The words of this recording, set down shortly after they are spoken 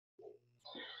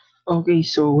Okay,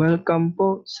 so welcome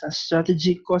po sa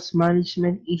Strategic Cost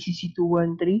Management ACC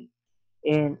 213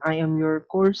 and I am your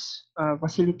course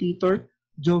facilitator,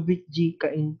 Jovit G.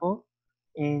 Cain po.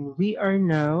 And we are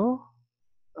now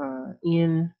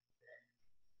in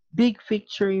Big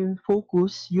Picture in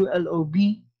Focus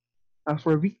ULOB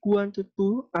for week 1 to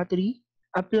 3.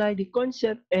 Apply the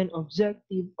concept and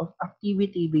objective of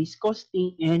activity-based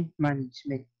costing and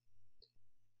management.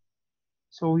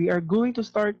 So we are going to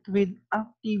start with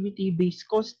activity-based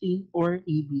costing or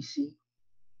ABC.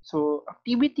 So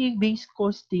activity-based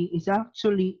costing is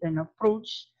actually an approach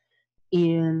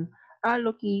in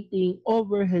allocating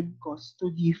overhead costs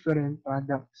to different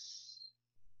products.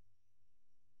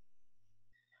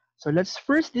 So let's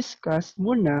first discuss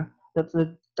muna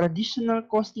the traditional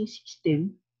costing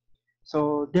system.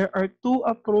 So there are two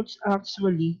approaches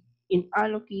actually in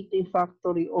allocating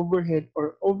factory overhead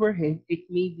or overhead. It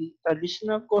may be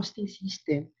traditional costing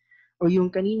system o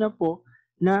yung kanina po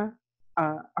na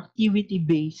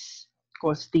activity-based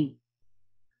costing.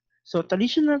 So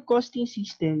traditional costing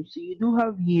systems, you do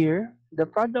have here the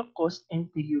product cost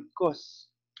and period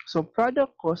cost. So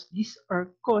product cost, these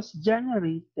are costs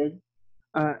generated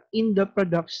in the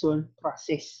production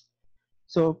process.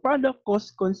 So product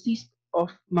cost consists of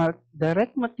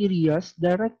direct materials,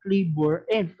 direct labor,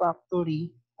 and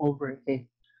factory overhead.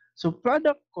 So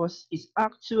product cost is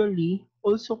actually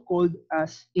also called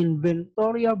as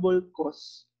inventoriable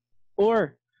cost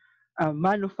or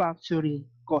manufacturing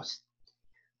cost.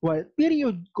 While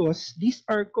period costs, these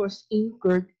are costs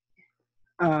incurred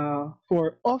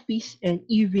for office and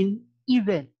even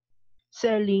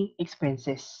selling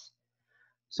expenses.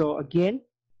 So again,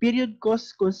 period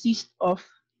costs consist of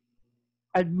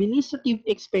administrative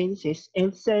expenses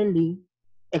and selling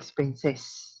expenses.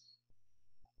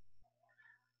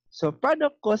 So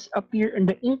product costs appear in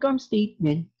the income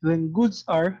statement when goods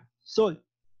are sold.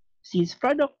 Since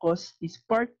product cost is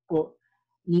part po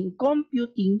in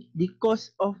computing the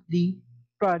cost of the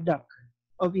product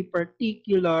of a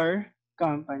particular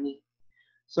company.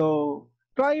 So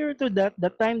prior to that,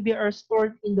 the time they are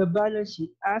stored in the balance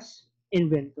sheet as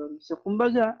inventory. So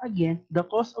kumbaga, again, the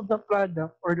cost of the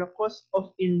product or the cost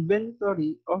of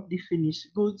inventory of the finished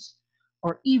goods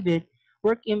or even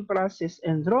work in process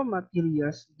and raw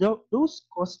materials, those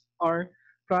costs are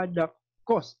product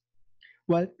cost.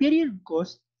 While period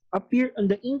costs appear on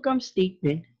the income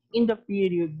statement in the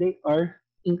period they are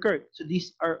incurred. So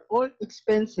these are all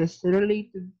expenses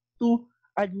related to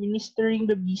administering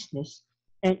the business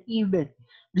and even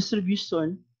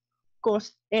distribution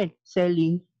cost and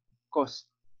selling cost.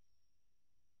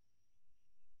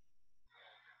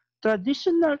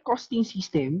 Traditional costing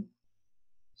system,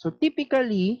 so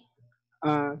typically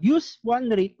use one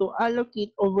rate to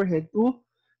allocate overhead to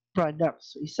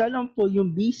products. So isa lang po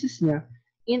yung basis niya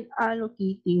in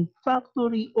allocating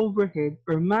factory overhead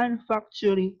or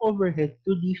manufacturing overhead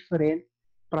to different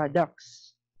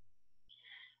products.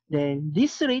 Then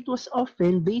this rate was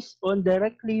often based on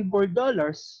direct labor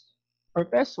dollars or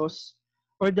pesos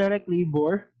or direct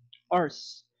labor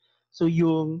hours. So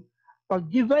yung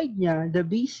pag-divide niya, the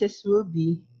basis will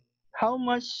be how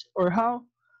much or how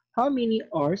many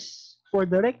hours for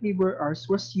direct labor hours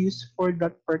was used for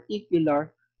that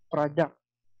particular product.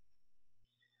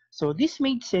 So this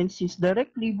made sense since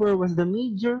direct labor was the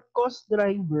major cost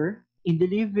driver in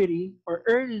delivery or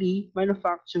early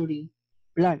manufacturing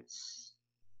plants.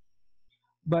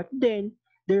 But then,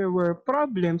 there were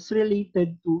problems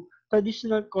related to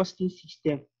traditional costing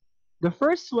system. The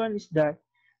first one is that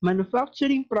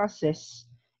manufacturing process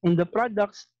and the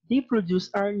products they produce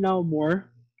are now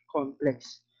more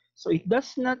complex. So it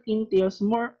does not entails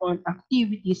more on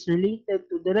activities related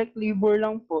to direct labor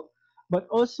lang po, but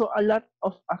also a lot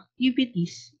of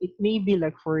activities. It may be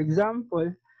like, for example,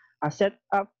 a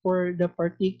setup for the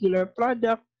particular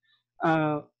product,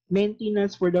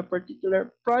 maintenance for the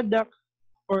particular product,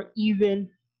 or even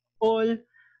all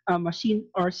machine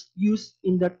hours used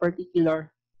in that particular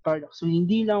product. So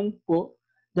hindi lang po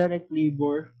direct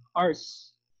labor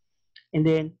hours. And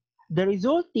then the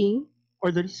resulting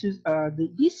or this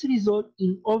result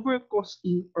in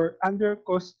overcosting or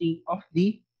undercosting of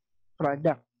the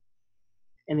product.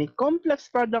 And a complex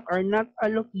product are not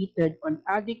allocated on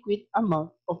adequate amount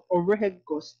of overhead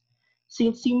cost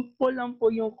since simple lang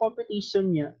po yung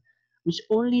computation niya which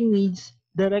only needs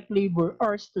direct labor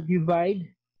hours to divide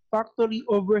factory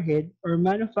overhead or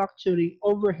manufacturing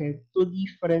overhead to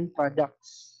different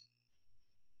products.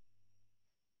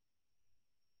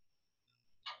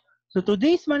 So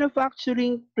today's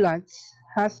manufacturing plants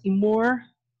has a more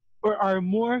or are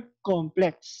more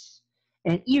complex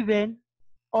and even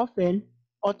often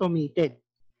automated.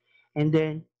 And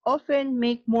then often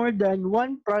make more than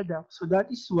one product. So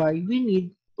that is why we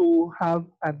need to have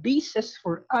a basis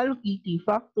for allocating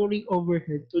factory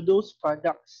overhead to those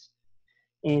products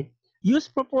and use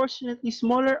proportionately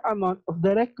smaller amount of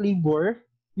direct labor,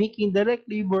 making direct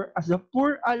labor as a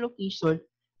poor allocation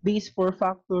base for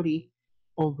factory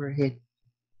overhead.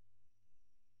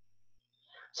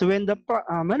 So when the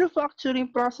manufacturing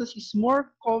process is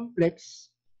more complex,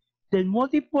 then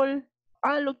multiple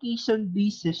allocation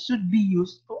bases should be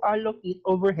used to allocate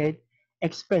overhead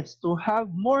expense to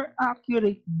have more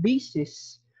accurate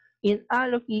basis in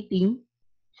allocating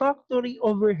factory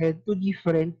overhead to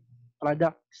different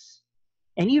products.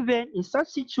 And even in such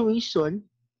situation,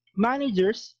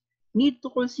 managers need to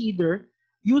consider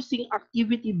using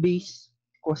activity-based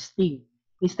costing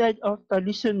instead of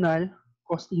traditional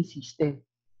costing system.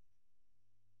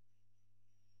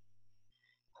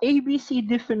 ABC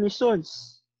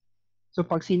definitions. So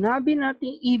pag sinabi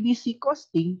natin ABC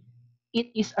costing, it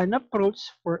is an approach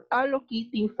for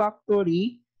allocating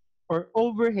factory or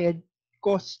overhead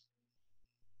cost.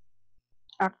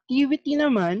 Activity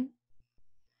naman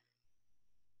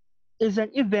is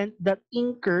an event that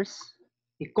incurs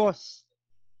a cost.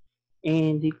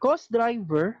 And the cost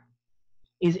driver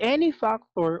is any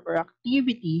factor or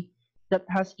activity that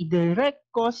has a direct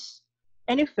cause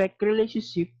and effect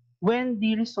relationship when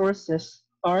the resources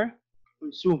are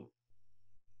consumed.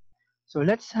 So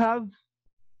let's have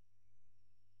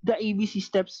the ABC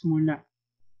steps muna.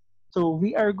 So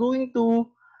we are going to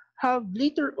have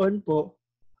later on po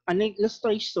an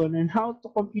illustration on how to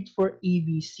compute for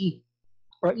ABC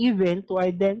or even to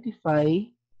identify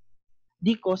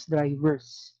the cost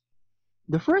drivers.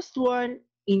 The first one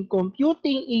in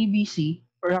computing ABC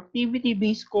or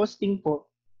activity-based costing po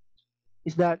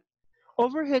is that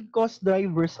overhead cost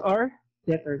drivers are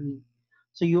determined.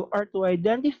 So you are to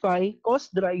identify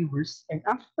cost drivers, and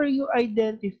after you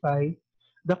identify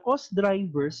the cost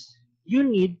drivers, you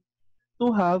need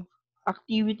to have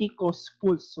activity cost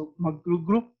pools. So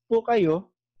mag-group po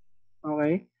kayo,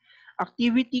 okay?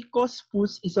 Activity cost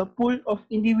pools is a pool of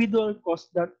individual costs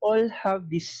that all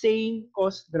have the same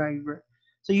cost driver.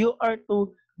 So you are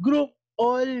to group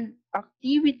all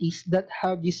activities that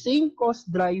have the same cost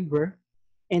driver,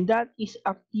 and that is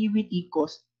activity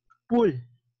cost pool.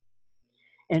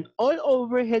 And all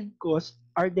overhead costs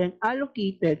are then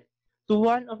allocated to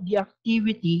one of the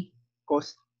activity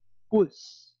cost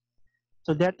pools.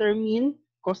 So determine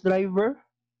cost driver.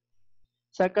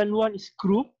 Second one is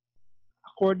group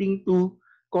according to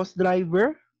cost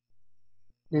driver.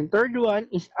 Then third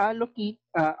one is allocating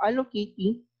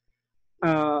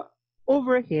uh,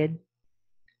 overhead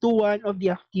to one of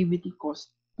the activity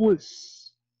cost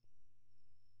pools.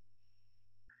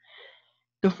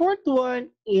 The fourth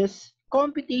one is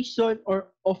computation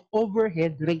or of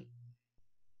overhead rate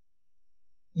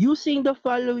using the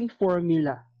following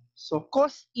formula. So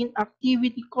cost in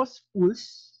activity cost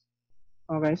pools.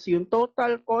 Okay, so yung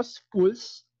total cost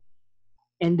pools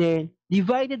and then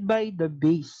divided by the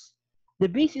base. The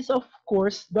base is of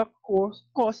course the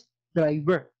cost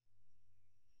driver.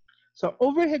 So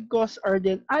overhead costs are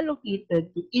then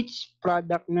allocated to each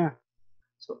product na.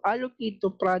 So allocate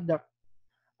to product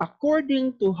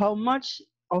according to how much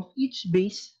of each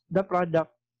base the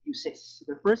product uses.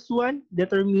 The first one,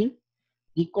 determine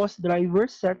the cost driver.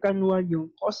 Second one,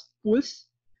 yung cost pools.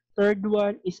 Third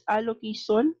one is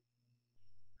allocation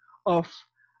of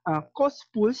cost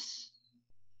pools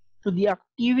to the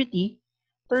activity.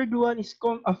 Third one is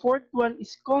fourth one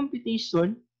is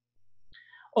computation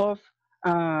of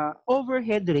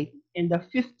overhead rate, and the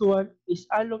fifth one is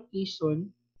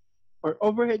allocation or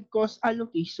overhead cost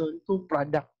allocation to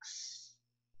products.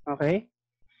 Okay?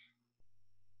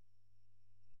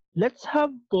 Let's have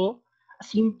po a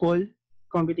simple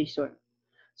computation.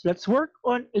 So let's work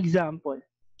on example.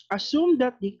 Assume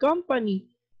that the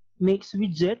company makes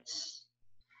widgets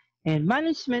and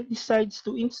management decides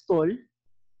to install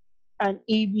an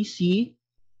ABC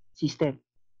system.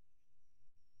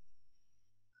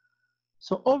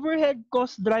 So overhead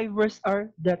cost drivers are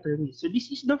determined. So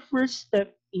this is the first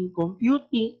step in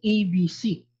computing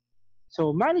ABC.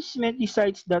 So management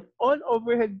decides that all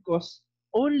overhead costs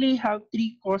only have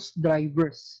three cost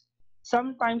drivers,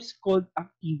 sometimes called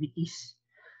activities.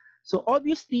 So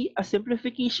obviously, a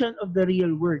simplification of the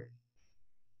real world.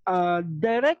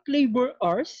 Direct labor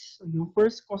hours, yung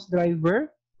first cost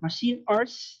driver, machine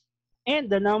hours, and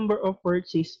the number of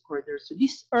purchase orders. So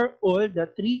these are all the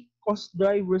three cost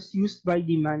drivers used by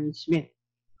the management.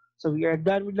 So we are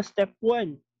done with the step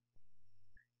one.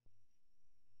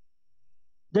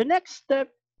 The next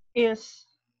step is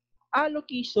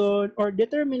allocation or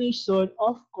determination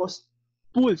of cost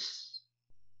pools.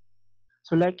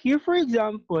 So like here, for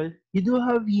example, you do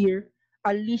have here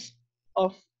a list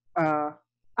of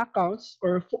accounts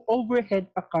or overhead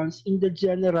accounts in the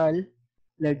general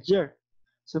ledger.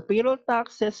 So payroll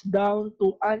taxes down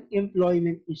to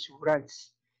unemployment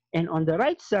insurance. And on the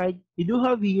right side, you do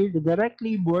have here the direct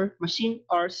labor, machine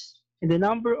hours, and the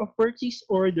number of purchase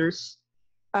orders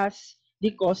as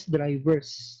the cost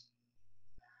drivers.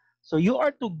 So you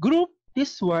are to group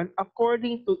this one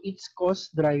according to its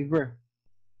cost driver.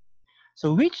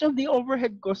 So which of the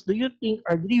overhead costs do you think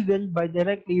are driven by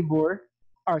direct labor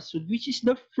hours? So which is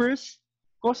the first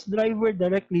cost driver,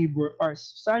 direct labor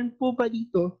hours? Saan po ba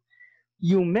dito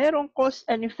yung merong cause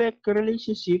and effect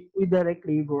relationship with direct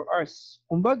labor hours?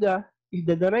 Kumbaga, if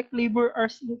the direct labor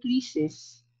hours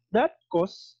increases, that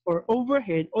cost or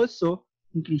overhead also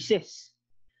increases.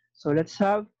 So let's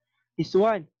have this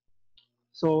one.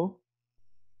 So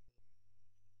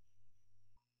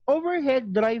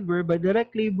overhead driver by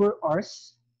direct labor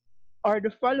hours are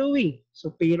the following. So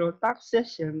payroll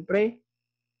taxes, syempre.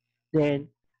 Then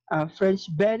French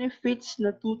benefits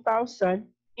na 2,000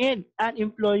 and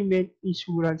unemployment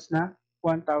insurance na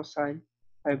 1,500.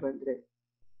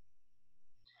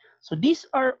 So these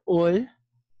are all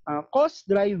cost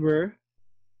driver,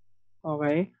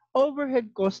 okay?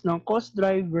 Overhead cost ng cost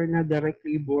driver na direct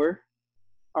labor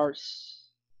hours.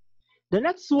 The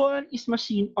next one is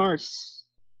machine hours.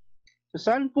 So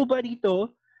saan po ba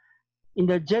dito? In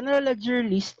the general ledger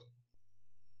list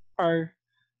are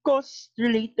costs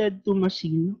related to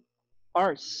machine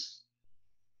hours.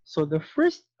 So the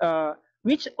first,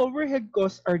 which overhead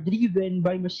costs are driven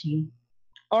by machine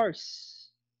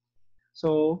hours?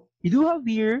 So you do have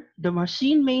here the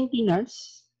machine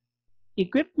maintenance,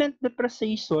 equipment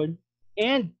depreciation,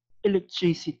 and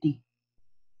electricity.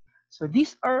 So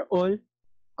these are all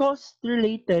costs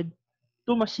related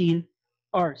to machine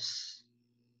hours.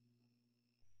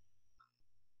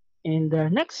 And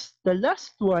the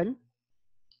last one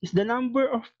is the number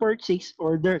of purchase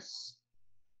orders.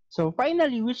 So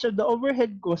finally, which of the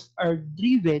overhead costs are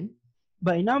driven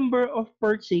by number of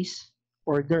purchase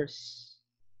orders?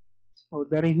 So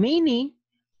the remaining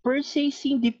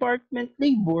purchasing department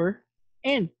labor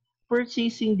and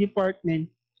purchasing department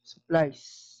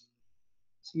supplies.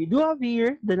 So you do have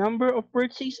here the number of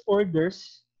purchase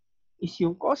orders is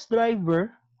yung cost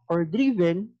driver or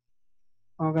driven,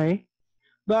 okay,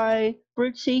 by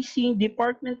purchasing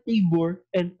department labor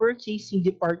and purchasing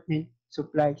department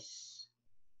supplies.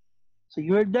 So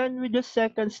you're done with the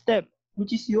second step,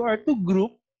 which is you are to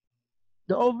group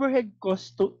the overhead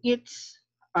cost to its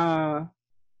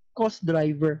cost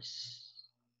drivers.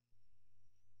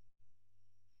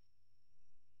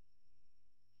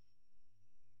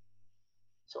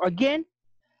 So again,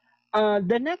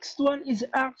 the next one is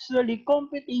actually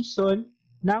computation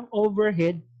ng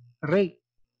overhead rate.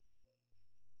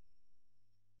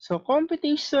 So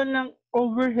computation ng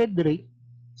overhead rate,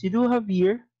 so you do have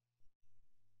here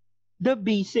the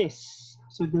basis.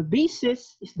 So the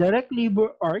basis is direct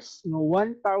labor hours na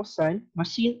 1,000,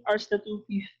 machine hours na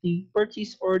 250,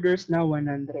 purchase orders na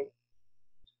 100.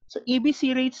 So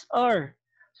ABC rates are,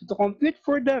 so to compute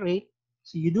for the rate,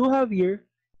 so you do have here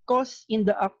cost in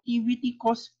the activity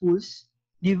cost pools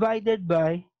divided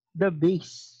by the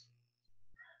base.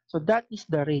 So that is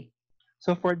the rate.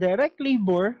 So for direct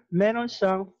labor, meron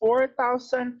siyang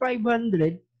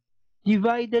 4,500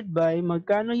 divided by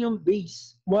magkano yung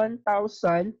base?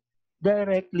 1,000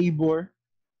 direct labor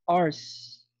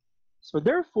hours. So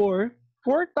therefore,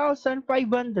 4,500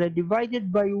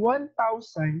 divided by 1,000,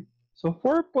 so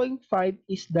 4.5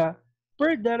 is the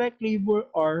per direct labor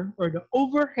hour or the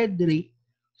overhead rate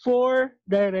for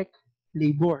direct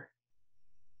labor.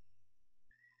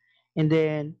 And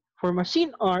then for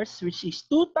machine hours, which is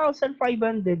 2,500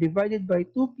 divided by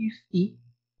 250,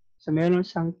 so meron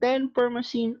siyang 10 per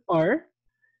machine hour.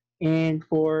 And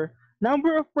for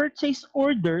number of purchase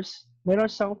orders, meron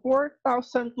siyang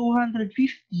 4,250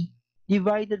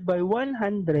 divided by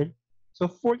 100, so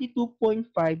 42.5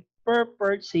 per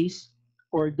purchase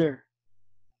order.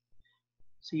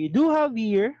 So you do have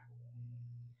here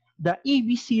the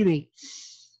ABC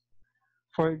rates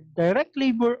for direct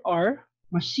labor hour,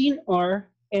 machine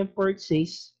hour, and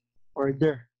purchase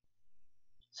order.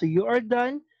 So you are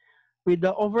done with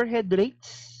the overhead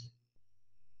rates.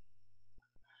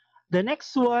 The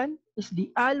next one is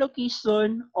the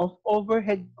allocation of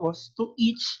overhead costs to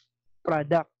each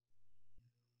product.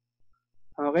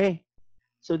 Okay,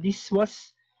 so this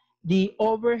was the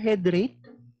overhead rate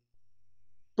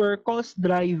per cost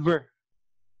driver.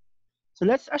 So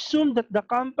let's assume that the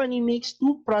company makes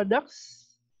two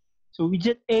products. So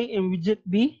widget A and widget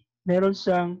B, meron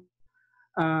siyang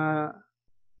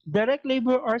Direct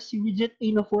labor hours si widget A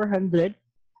na 400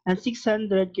 and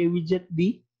 600 kay widget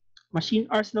B. Machine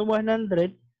hours na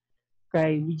 100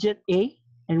 kay widget A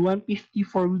and 150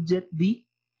 for widget B.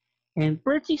 And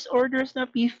purchase orders na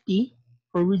 50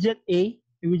 for widget A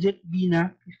and widget B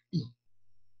na 50.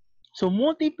 So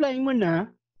multiply mo na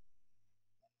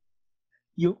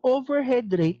yung overhead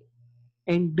rate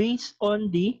and based on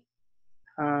the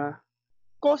uh,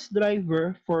 cost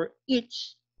driver for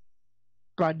each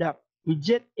product,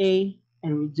 widget A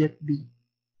and widget B.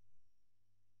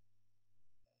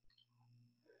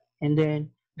 And then,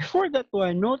 before that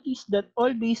one, notice that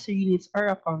all base units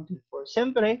are accounted for.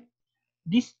 Siyempre,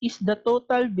 this is the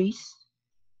total base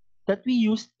that we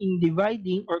used in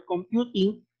dividing or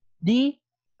computing the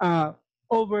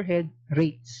overhead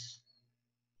rates.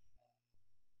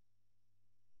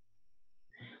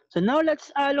 So now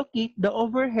let's allocate the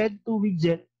overhead to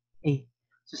widget A.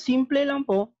 So simple lang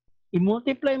po,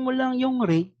 i-multiply mo lang yung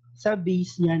rate sa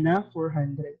base niya na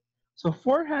 400. So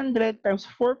 400 times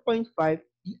 4.5,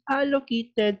 the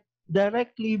allocated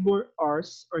direct labor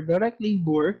hours or direct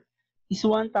labor is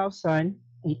 1,800.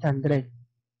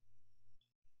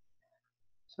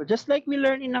 So just like we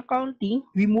learned in accounting,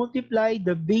 we multiply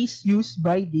the base used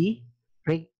by the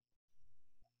rate.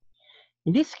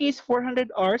 In this case,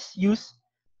 400 hours used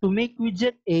to make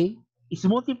widget A is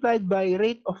multiplied by a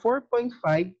rate of 4.5.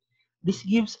 This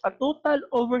gives a total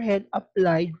overhead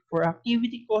applied for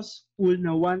activity cost pool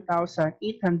na 1,800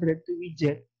 to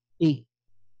widget A.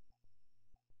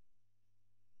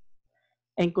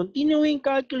 And continuing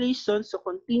calculation, so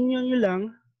continue nyo lang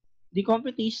the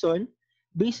computation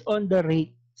based on the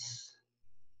rates.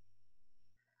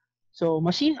 So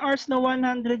machine hours na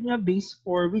 100 nga base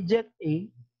for widget A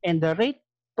and the rate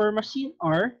per machine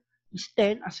hour is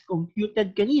 10 as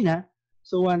computed kanina,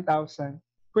 so 1,000.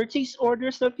 Purchase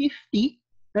orders na 50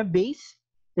 na base,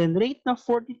 then rate na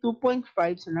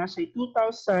 42.5, so nasa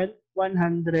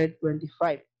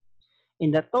 2,125.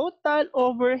 And the total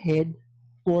overhead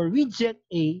for widget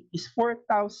A is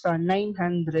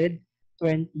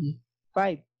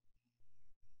 4,925.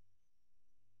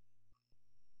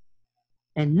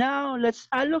 And now, let's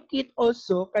allocate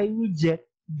also kay widget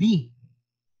B.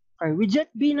 Kay widget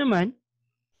B naman,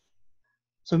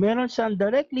 so meron siyang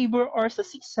direct labor hours sa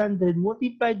 600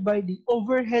 multiplied by the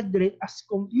overhead rate as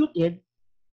computed.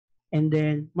 And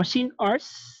then, machine hours,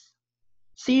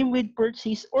 same with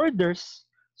purchase orders.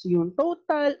 So yung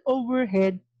total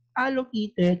overhead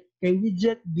allocated kay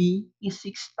widget B is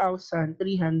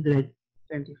 6,325.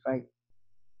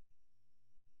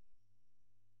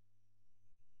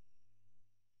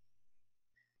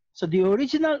 So the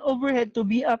original overhead to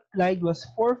be applied was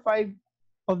 4,500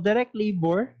 of direct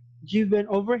labor driven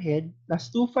overhead plus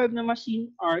 2,500 na machine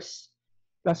hours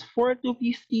plus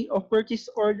 4,250 of purchase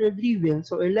order driven.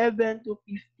 So 11,250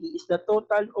 is the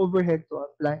total overhead to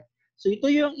apply. So ito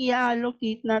yung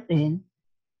i-allocate natin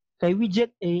kay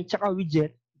widget A tsaka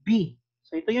widget B.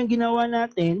 So ito yung ginawa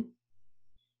natin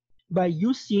by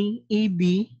using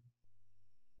AB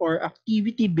or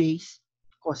activity-based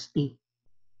costing.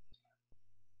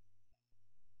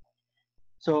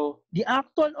 So the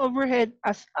actual overhead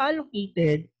as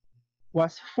allocated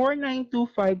was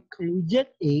 4,925 kay widget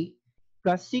A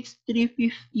plus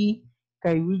 6,350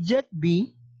 kay widget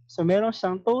B. So meron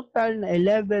siyang total na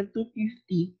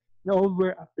 11,250 na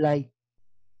over-applied.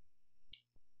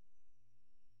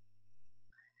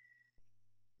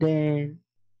 Then,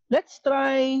 let's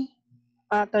try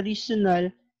a traditional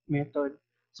method.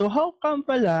 So how come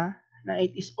pala na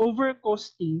it is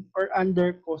over-costing or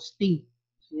under-costing?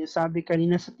 So yung sabi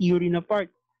kanina sa theory na part.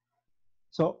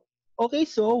 So, okay,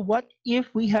 so what if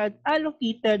we had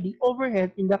allocated the overhead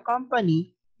in the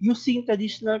company using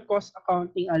traditional cost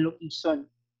accounting allocation?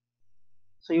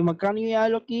 So, yung magkano yung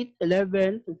allocate?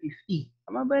 11 to 50.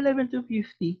 Tama ba 11 to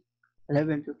 50?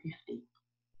 11 to 50.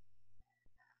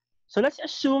 So, let's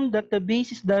assume that the base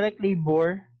is direct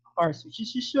labor hours, which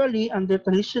is usually under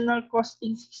traditional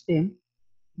costing system,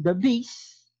 the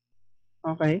base,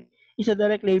 okay, is a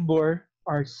direct labor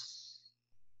hours.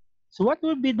 So, what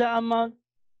will be the amount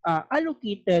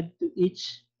allocated to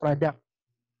each product?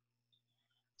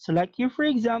 So like here, for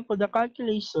example, the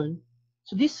calculation.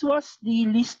 So this was the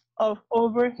list of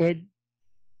overhead,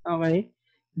 okay,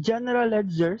 general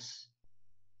ledgers.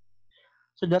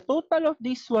 So the total of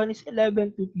this one is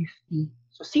 11,250.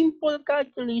 So simple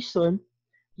calculation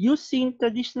using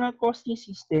traditional costing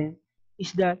system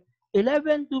is that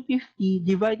 11,250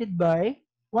 divided by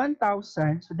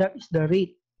 1,000. So that is the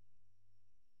rate.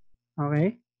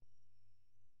 Okay?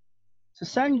 So,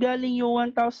 saan galing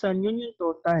yung 1,000? Yun yung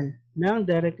total ng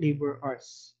direct labor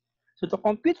hours. So, to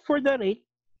compute for the rate,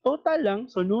 Total lang,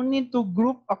 so no need to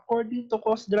group according to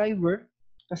cost driver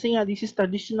kasi nga this is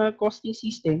traditional costing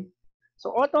system.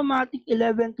 So automatic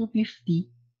 11,250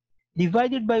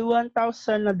 divided by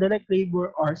 1,000 na direct labor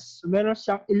hours. So meron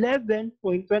siyang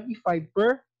 11.25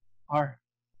 per hour.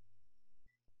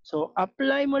 So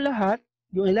apply mo lahat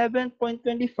yung 11.25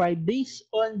 based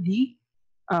on the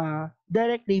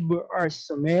direct labor hours.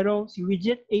 So meron si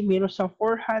widget A, meron siyang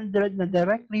 400 na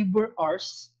direct labor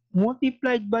hours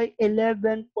multiplied by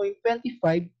 11.25.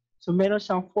 So meron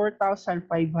siyang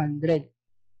 4,500.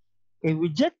 Okay,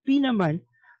 widget B naman,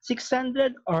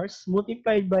 600 hours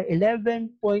multiplied by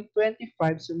 11.25.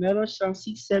 So meron siyang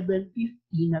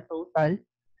 6,750 na total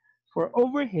for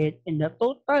overhead, and the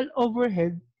total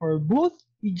overhead for both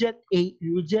widget A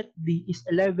and widget B is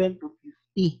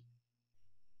 11,250.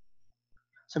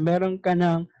 So meron ka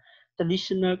ng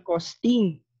traditional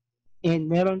costing and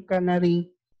meron ka na ring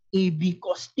AB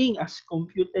costing as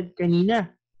computed kanina.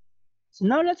 So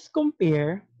now let's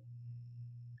compare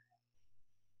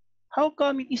how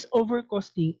come it is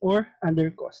overcosting or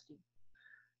undercosting.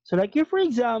 So like here, for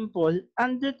example,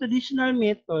 under traditional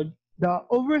method, the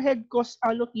overhead cost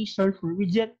allocation for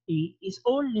widget A is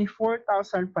only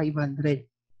 4,500.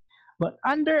 But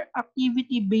under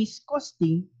activity-based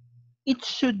costing, it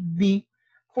should be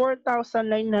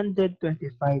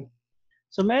 4,925.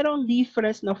 So merong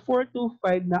difference na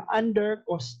 425 na under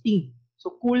costing.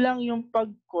 So kulang yung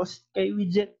pag-cost kay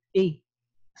widget A.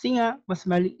 Kasi nga, mas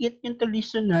maliit yung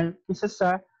traditional kaysa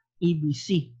sa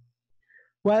ABC.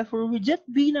 While for widget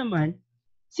B naman,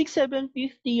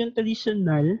 6,750 yung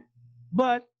traditional,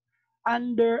 but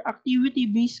under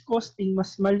activity-based costing,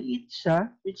 mas maliit siya,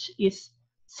 which is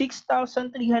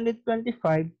 6,325,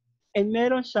 and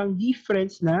meron siyang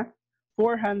difference na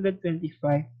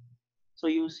 425. So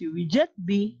yung si widget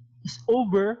B is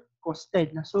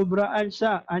over-costed. Nasobraan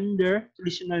siya under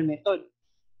traditional method.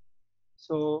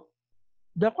 So,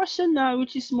 the question now,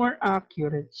 which is more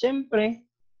accurate, syempre,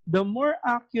 the more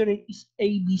accurate is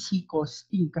ABC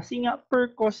costing kasi nga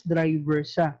per cost driver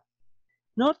siya.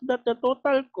 Note that the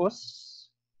total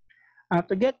cost,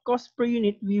 to get cost per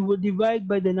unit, we will divide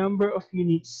by the number of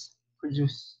units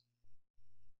produced.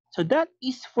 So that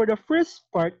is for the first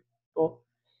part. Oh,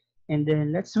 and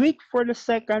then let's wait for the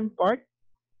second part,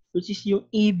 which is yung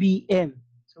ABM.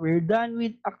 So we're done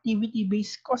with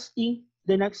activity-based costing.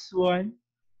 The next one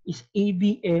is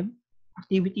ABM,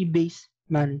 activity-based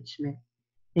management.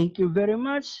 Thank you very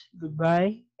much.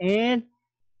 Goodbye and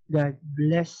God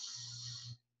bless.